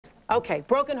Okay,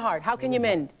 broken heart. How can you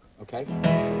mend? Okay. You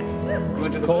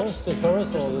want to do the Chorus, the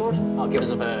chorus, Just the chorus? I'll give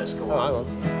us a verse. Go on. I won't.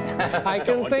 I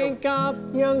can think of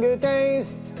younger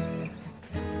days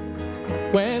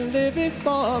when living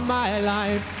for my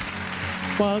life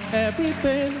was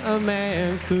everything a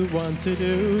man could want to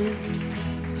do.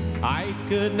 I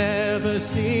could never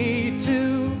see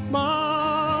tomorrow.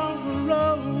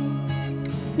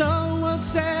 No one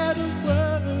said a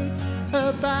word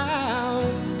about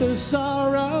the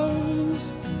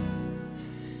sorrows.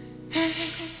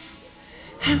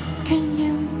 How can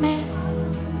you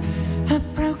mend a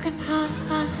broken heart?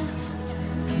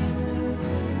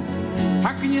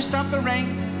 How can you stop the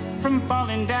rain from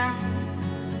falling down?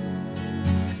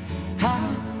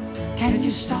 How can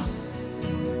you stop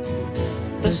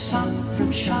the sun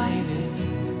from shining?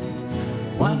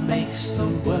 What makes the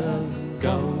world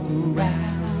go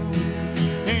round?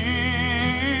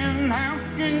 And how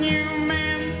can you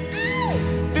mend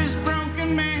this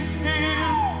broken man?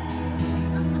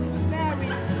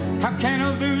 How can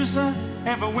a loser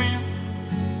ever win?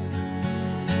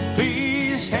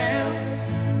 Please help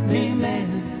me mend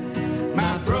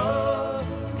my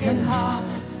broken heart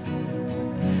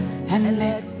and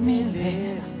let me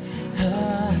live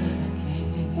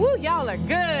again. Woo, y'all are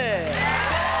good.